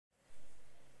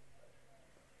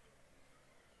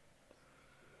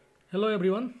Hello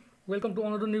everyone, welcome to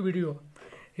another new video.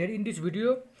 Here in this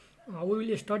video, we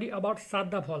will study about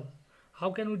Sarada fall. How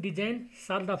can we design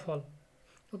Sarada fall?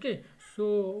 Okay,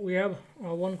 so we have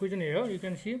one question here. You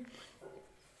can see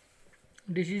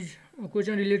this is a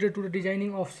question related to the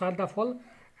designing of Sarada fall,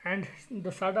 and the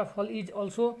Sarada fall is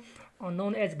also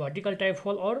known as vertical type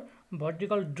fall or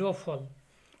vertical drop fall.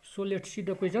 So let's see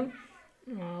the question.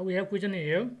 We have question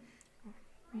here.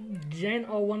 Design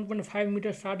a 1.5 meter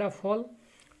Sarada fall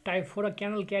type for a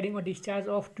canal carrying a discharge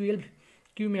of 12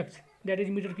 cumecs, that is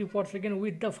meter cube per second,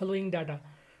 with the following data.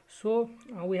 So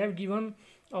we have given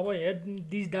our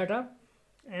this data,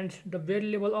 and the bed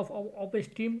level of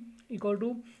upstream equal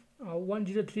to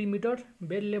 103 meters,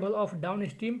 bed level of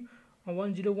downstream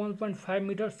 101.5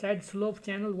 meters, side slope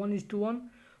channel 1:1,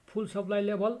 full supply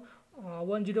level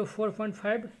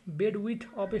 104.5, bed width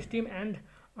upstream and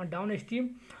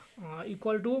downstream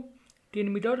equal to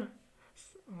 10 meter,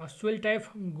 swell type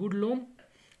good loam,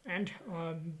 and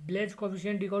blaze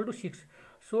coefficient equal to 6.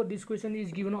 So this question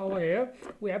is given over here.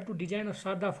 We have to design a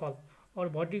Sarada fall or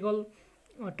vertical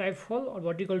type fall or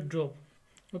vertical drop.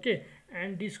 Okay,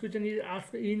 and this question is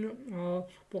asked in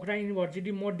Pokhara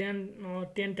University more than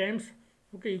 10 times.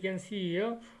 Okay, you can see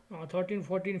here 13,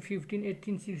 14, 15,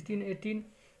 18, 16, 18.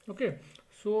 Okay,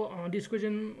 so this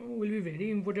question will be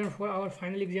very important for our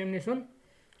final examination.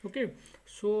 Okay,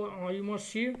 so you must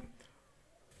see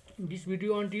this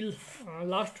video until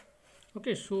last.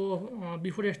 Okay, so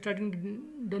before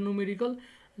starting the numerical,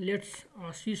 let's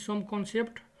see some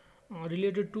concept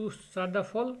related to Sarada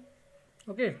fall.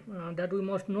 Okay, that we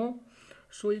must know.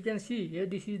 So you can see here,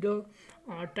 this is the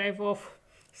type of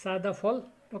Sarada fall.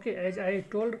 Okay, as I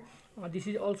told, this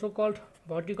is also called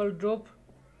vertical drop,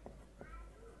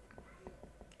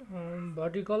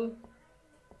 vertical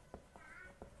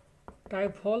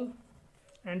type fall,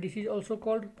 and this is also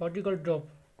called vertical drop.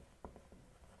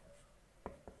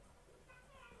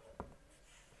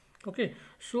 Okay,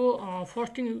 so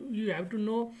first thing you have to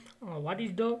know what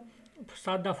is the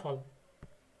Sarada fall.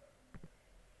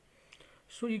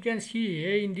 So you can see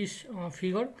here in this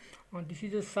figure, this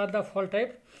is a Sarada fall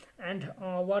type, and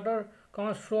water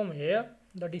comes from here,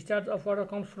 the discharge of water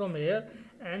comes from here,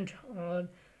 and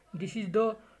this is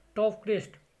the top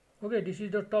crest. Okay, this is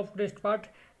the top crest part,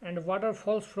 and water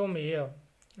falls from here.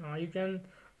 You can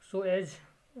show as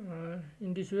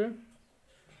in this way.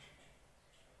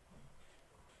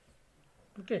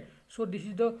 Okay, so this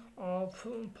is the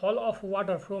fall of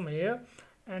water from here,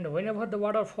 and whenever the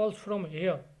water falls from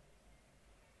here,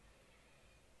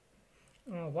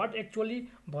 what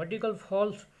actually vertical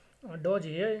falls does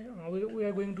here, we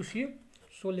are going to see.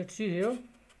 So let's see here.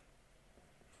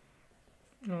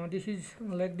 This is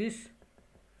like this.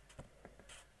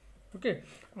 Okay,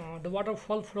 the water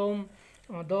falls from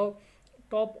the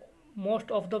top most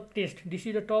of the crest. This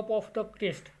is the top of the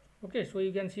crest. Okay, so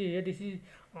you can see here, this is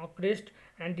crest,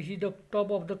 and this is the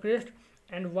top of the crest,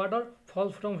 and water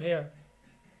falls from here.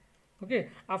 Okay,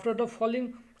 after the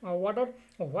falling water,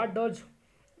 what does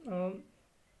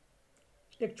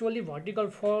actually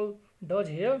vertical fall does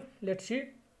here? Let's see.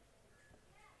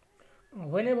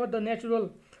 Whenever the natural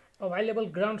available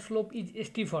ground slope is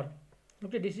stiffer,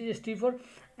 okay, this is stiffer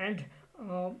and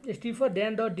stiffer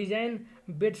than the design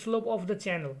bed slope of the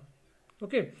channel.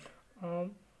 Okay,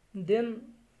 then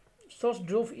such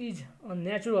drop is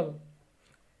natural.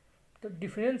 The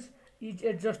difference is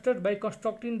adjusted by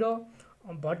constructing the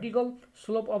vertical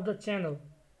slope of the channel.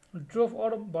 Drop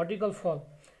or vertical fall.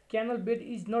 Canal bed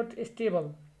is not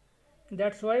stable.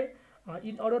 That's why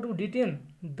in order to retain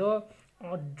the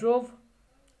drop,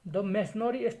 the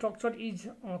masonry structure is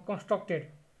constructed.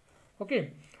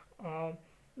 Okay,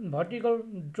 vertical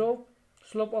drop,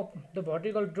 slope of the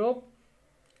vertical drop,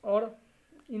 or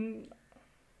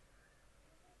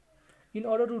in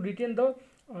order to retain the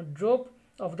drop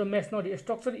of the masonry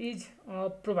structure is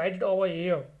provided over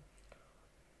here,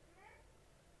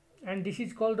 and this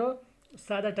is called the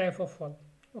Sarada type of fall.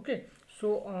 Okay,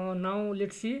 so now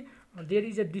let's see. There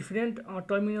is a different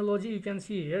terminology. You can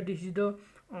see here, this is the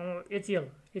HL.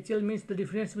 HL means the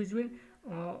difference between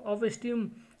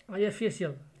upstream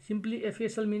FSL. Simply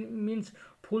FSL means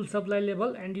full supply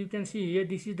level, and you can see here,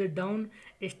 this is the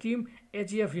downstream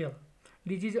HFL.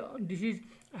 This is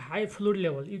high fluid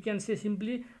level. You can say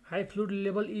simply high fluid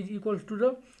level is equals to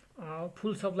the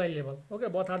full supply level. Okay,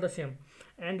 both are the same.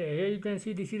 And here you can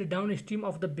see, this is the downstream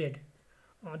of the bed.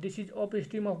 This is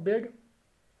upstream of bed.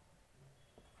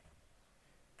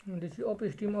 This is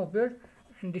upstream of bed,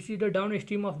 and this is the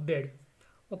downstream of bed.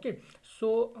 Okay,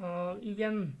 so you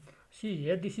can see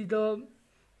here, this is the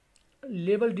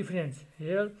level difference.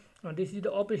 Here this is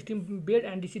the upstream bed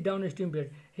and this is downstream bed.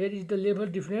 Here is the level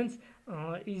difference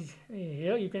is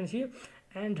here you can see,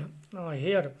 and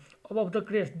here above the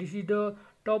crest, this is the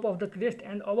top of the crest,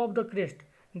 and above the crest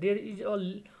there is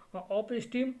a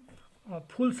upstream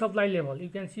full supply level. You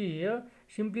can see here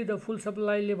simply the full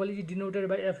supply level is denoted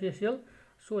by FSL.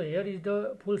 So here is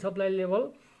the full supply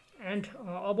level, and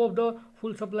above the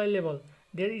full supply level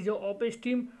there is a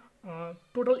upstream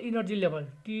total energy level.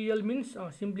 TL means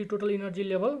simply total energy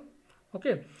level.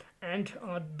 Okay, and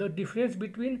the difference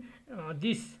between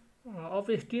this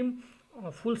upstream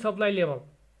full supply level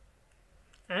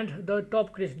and the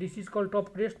top crest, this is called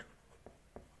top crest.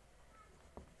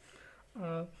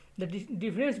 The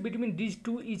difference between these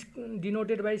two is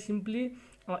denoted by simply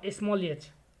a small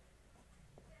h.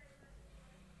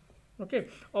 Okay,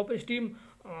 upstream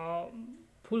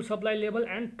full supply level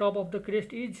and top of the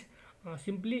crest is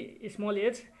simply a small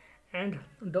h, and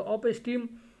the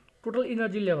upstream total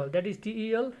energy level, that is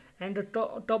TEL, and the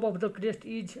top of the crest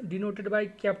is denoted by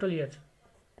capital H.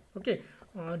 Okay,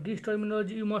 this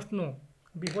terminology you must know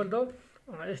before the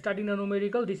starting the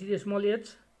numerical. This is a small h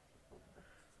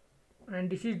and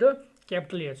this is the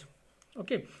capital H.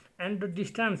 Okay, and the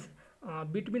distance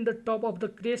between the top of the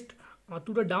crest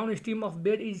to the downstream of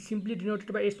bed is simply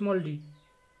denoted by a small d.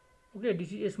 Okay,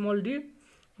 this is a small d,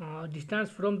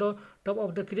 distance from the top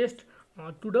of the crest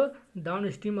to the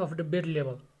downstream of the bed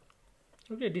level.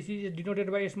 Okay, this is denoted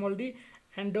by a small d,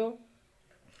 and the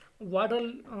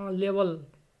water level,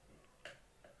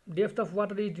 depth of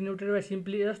water is denoted by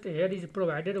simply s. Here is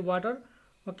provided water.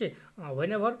 Okay,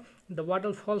 whenever the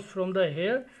water falls from the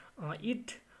here,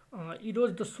 it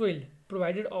erodes the soil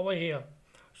provided over here.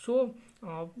 So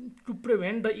to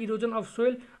prevent the erosion of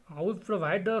soil, we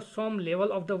provide some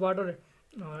level of the water.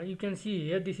 You can see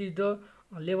here, this is the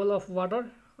level of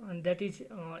water, and that is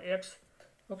x.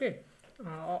 Okay,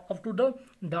 up to the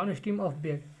downstream of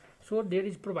bed. So there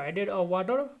is provided a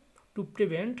water to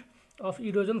prevent of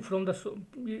erosion from the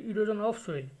erosion of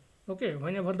soil. Okay,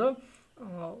 whenever the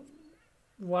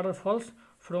water falls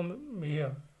from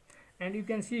here, and you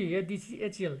can see here this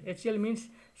is HL. HL means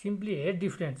simply head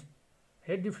difference.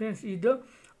 Head difference is the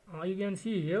you can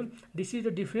see here, this is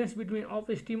the difference between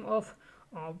upstream of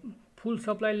full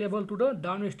supply level to the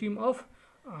downstream of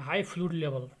high fluid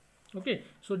level. Okay,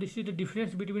 so this is the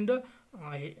difference between the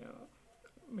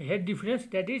head difference,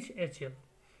 that is HL.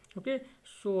 Okay,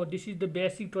 so this is the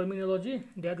basic terminology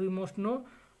that we must know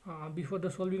before the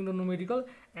solving the numerical,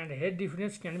 and head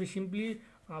difference can be simply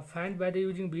found by the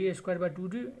using VA square by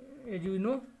 2D, as you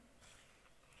know.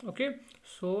 Okay,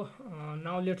 so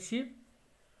now let's see.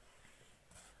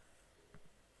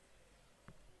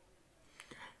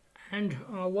 And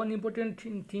one important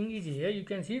thing is here, you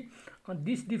can see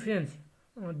this difference,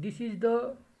 this is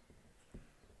the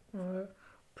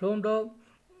from the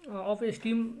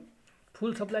upstream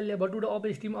full supply level to the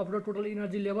upstream of the total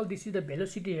energy level. This is the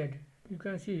velocity head. You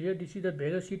can see here, this is the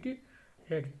velocity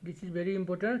head. This is very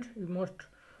important, you must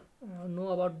know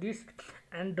about this.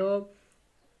 And the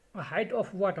height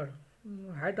of water,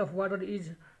 height of water is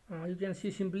you can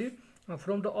see simply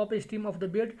from the upstream of the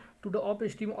bed to the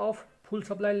upstream of full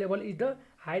supply level is the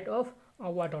height of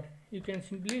water. You can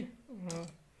simply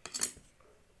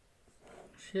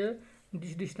say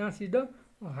this distance is the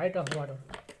height of water.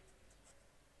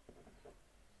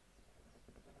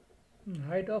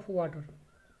 Height of water.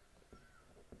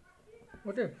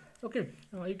 Okay,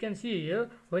 you can see here,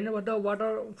 whenever the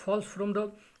water falls from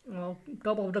the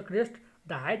top of the crest,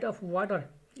 the height of water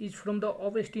is from the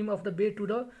upstream of the bed to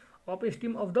the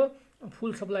upstream of the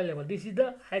full supply level. This is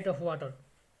the height of water.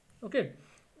 Okay,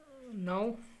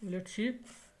 now let's see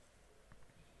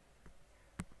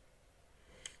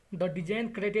the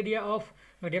design criteria of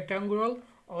rectangular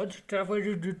or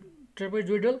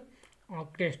trapezoidal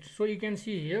crest. So you can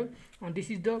see here,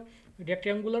 this is the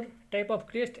rectangular type of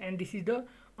crest and this is the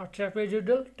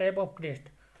trapezoidal type of crest.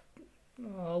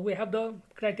 We have the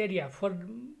criteria for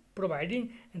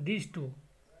providing these two.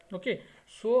 Okay,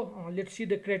 so let's see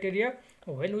the criteria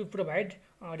when we provide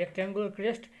rectangular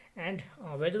crest and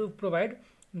whether we provide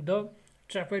the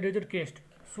trapezoidal crest.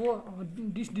 So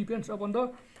this depends upon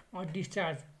the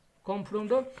discharge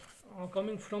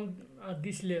coming from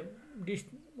this level.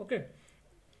 Okay,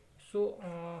 so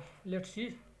let's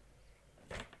see.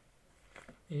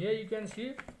 Here you can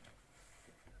see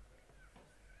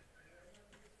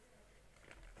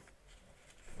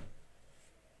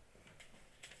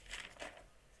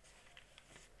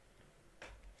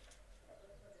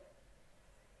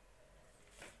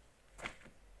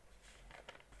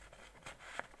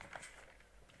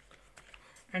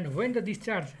and when the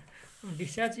discharge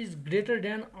is greater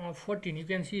than 14, you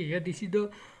can see here, this is the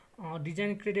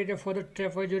design criteria for the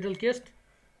trapezoidal crest,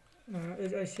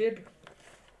 as I said,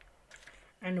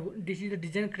 and this is the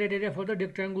design criteria for the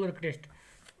rectangular crest.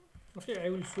 Okay, I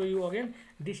will show you again.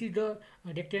 This is the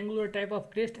rectangular type of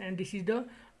crest and this is the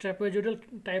trapezoidal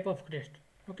type of crest.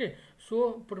 Okay,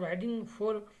 so providing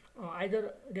for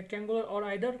either rectangular or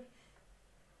either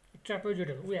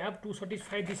trapezoidal, we have to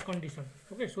satisfy this condition.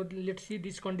 Okay, so let's see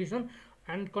this condition.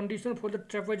 And condition for the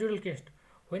trapezoidal crest: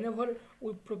 whenever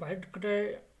we provide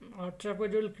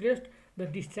trapezoidal crest, the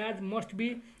discharge must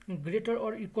be greater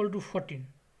or equal to 14.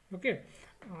 Okay,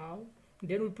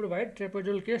 then we provide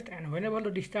trapezoidal crest, and whenever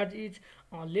the discharge is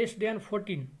less than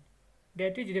 14,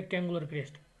 that is rectangular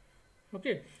crest.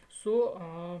 Okay,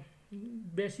 so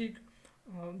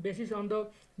basis on the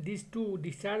these two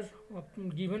discharge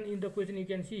given in the question, you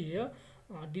can see here,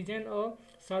 design a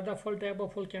Sarada fault type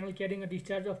of fault canal carrying a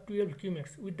discharge of 12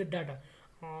 qmax with the data.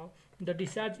 The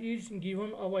discharge is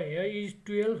given over here is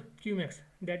 12 qmax,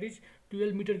 that is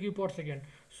 12 meter cube per second.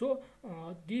 So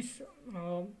this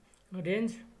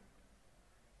range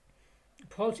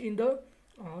falls in the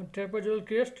trapezoidal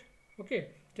crest. Okay,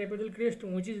 trapezoidal crest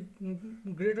which is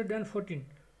greater than 14,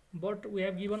 but we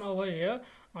have given over here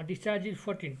discharge is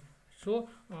 14. So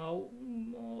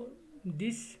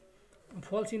this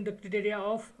falls in the criteria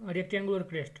of rectangular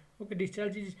crest. Okay,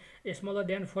 discharge is smaller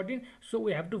than 14, so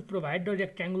we have to provide the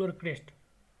rectangular crest.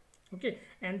 Okay,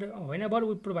 and whenever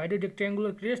we provide a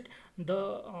rectangular crest,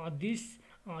 the these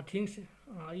things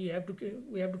we have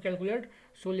to calculate.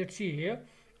 So let's see here.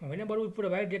 Whenever we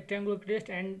provide rectangular crest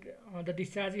and the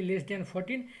discharge is less than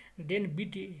 14, then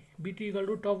BT equal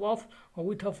to top of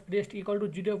width of crest equal to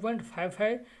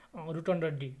 0.55 root under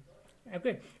D.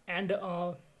 Okay, and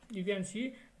you can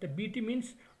see the BT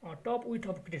means top width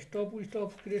of crest. Top width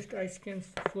of crest I can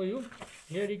show you.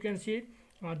 Here you can see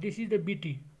this is the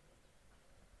BT.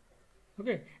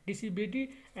 Okay, this is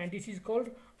BT and this is called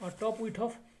top width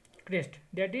of crest,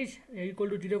 that is equal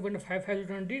to 0.55 root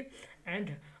under D,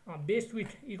 and base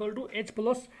width equal to h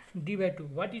plus d by 2.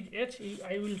 What is h?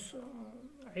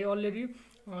 I already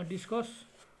discuss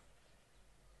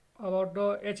about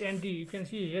the h and d. You can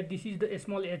see here this is the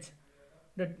small h,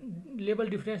 the level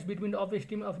difference between the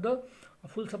upstream of the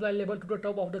full supply level to the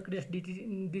top of the crest.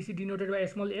 This is denoted by a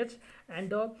small h, and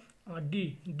the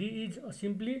d is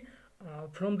simply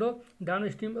from the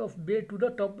downstream of base to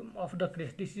the top of the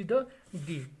crest. This is the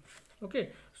d.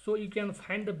 Okay, so you can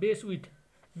find the base width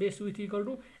equal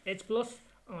to h plus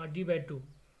d by 2.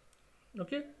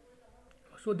 Okay,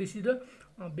 so this is the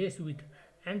base width,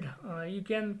 and you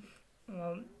can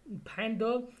find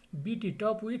the BT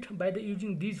top width by the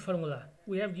using this formula.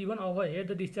 We have given over here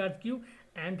the discharge Q,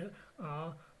 and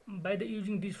by the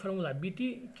using this formula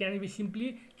BT can be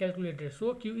simply calculated.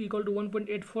 So Q equal to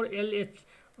 1.84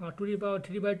 LH to the power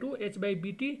 3 by 2 H by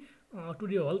BT to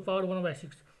the whole power 1 by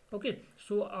 6. Okay,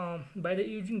 so by the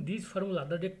using this formula,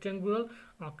 the rectangular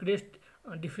crest,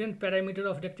 different parameter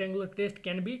of rectangular crest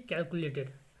can be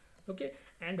calculated. Okay,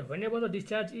 and whenever the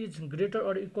discharge is greater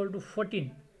or equal to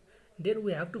 14, then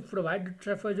we have to provide the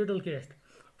trapezoidal crest.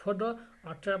 For the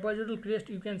trapezoidal crest,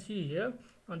 you can see here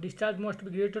discharge must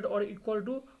be greater or equal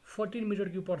to 14 meter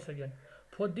cube per second.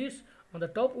 For this, the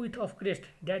top width of crest,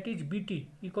 that is BT,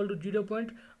 equal to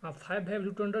 0.55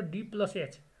 root under D plus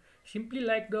H. Simply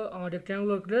like the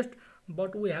rectangular crest,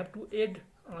 but we have to add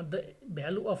the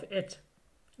value of H.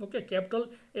 Okay, capital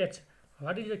H.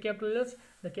 What is the capital H?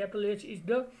 The capital H is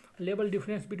the level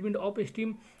difference between the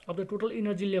upstream of the total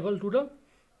energy level to the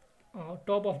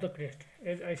top of the crest,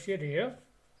 as I said here.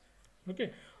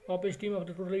 Okay, upstream of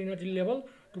the total energy level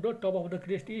to the top of the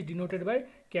crest is denoted by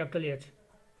capital H.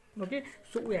 Okay,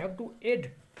 so we have to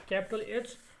add capital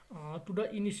H to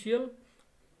the initial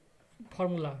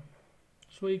formula.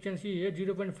 So you can see here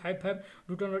 0.55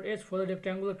 root under H for the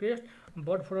rectangular crest,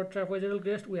 but for the trapezoidal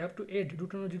crest we have to add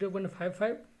root under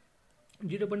 0.55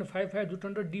 root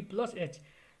under D plus H.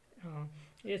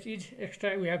 H is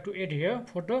extra, we have to add here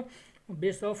for the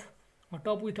base of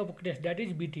top width of crest, that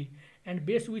is BT, and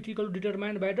base width equal to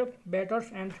determined by the batters,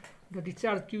 and the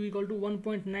discharge Q equal to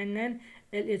 1.99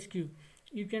 LHQ.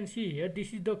 You can see here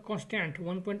this is the constant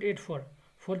 1.84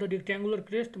 for the rectangular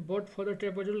crest, but for the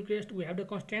trapezoidal crest we have the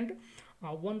constant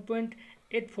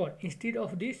 1.84. Instead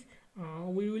of this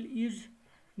we will use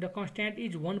the constant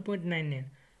is 1.99.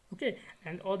 Okay,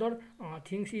 and other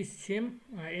things is same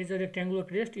as a rectangular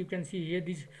crest. You can see here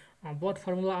these both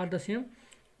formula are the same.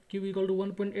 Q equal to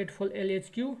 1.84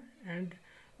 LHQ, and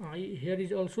here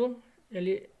is also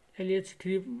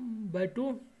LH3 by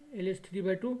 2,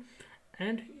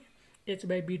 and H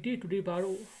by BT to the power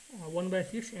 1 by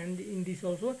 6, and in this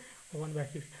also 1 by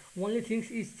 6. Only things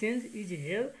is change is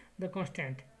here the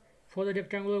constant. for the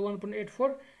rectangular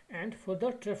 1.84, and for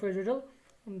the trapezoidal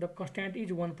the constant is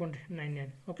 1.99.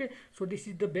 okay, so this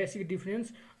is the basic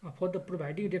difference for the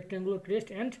providing rectangular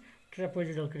crest and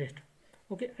trapezoidal crest.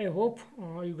 okay, I hope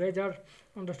you guys are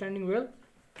understanding well.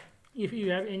 If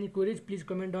you have any queries, please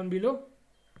comment down below.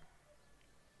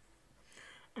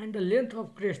 And the length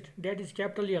of crest, that is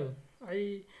capital L.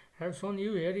 I have shown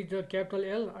you here is the capital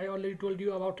L. I already told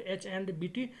you about H and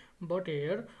BT, but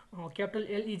here capital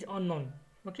L is unknown.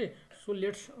 okay, so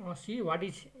let's see what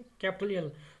is capital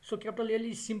L. So capital L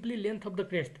is simply length of the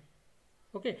crest.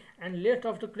 okay, and length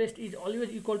of the crest is always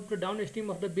equal to the downstream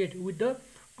of the bed with the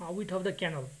width of the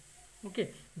canal.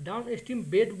 okay, downstream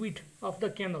bed width of the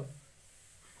canal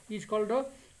is called the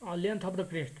length of the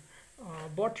crest.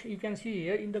 But you can see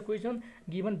here in the question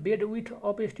given bed width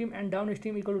upstream and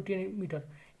downstream equal to 10 meter.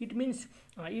 It means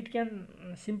it can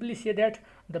simply say that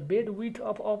the bed width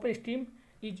of upstream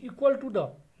is equal to the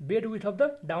bed width of the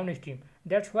downstream.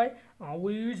 That's why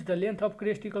we use the length of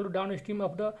crest equal to downstream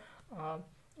of the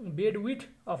bed width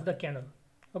of the canal.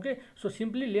 okay, so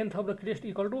simply length of the crest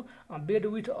equal to bed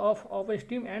width of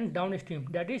upstream and downstream,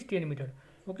 that is 10 meter.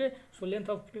 okay, so length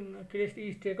of crest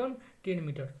is taken 10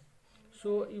 meter.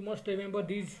 So you must remember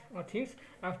these things.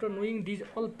 After knowing these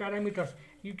all parameters,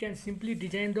 you can simply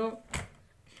design the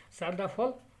Sarada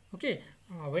fall. okay,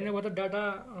 whenever the data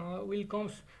will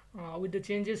comes with the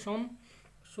changes on,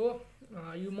 so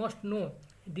you must know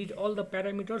these all the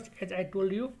parameters as I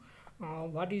told you.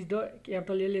 What is the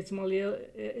capital L,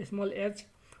 small h,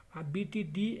 BT,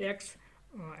 dx,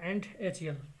 and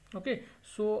HL. okay,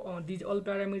 so these all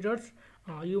parameters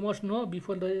you must know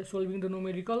before the solving the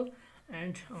numerical.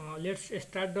 And let's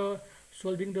start the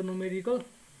solving the numerical.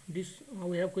 This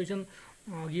we have question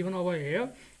given over here.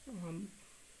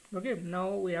 Okay, now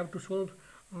we have to solve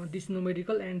this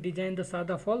numerical and design the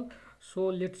Sarada fall. So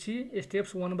let's see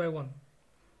steps one by one.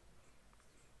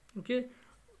 okay,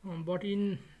 but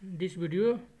in this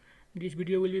video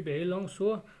will be very long,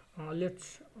 so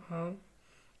let's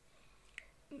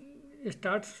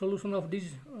start solution of this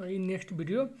in next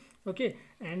video. okay,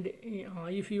 and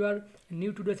if you are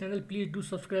new to the channel, please do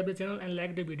subscribe the channel and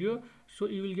like the video, so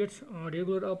you will get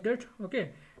regular update. okay,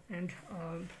 and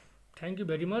thank you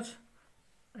very much.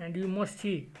 And you must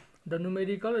see the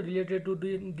numerical related to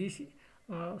this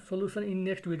solution in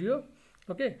next video.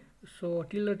 okay, so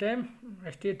till the time,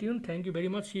 stay tuned. Thank you very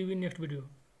much. See you in next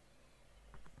video.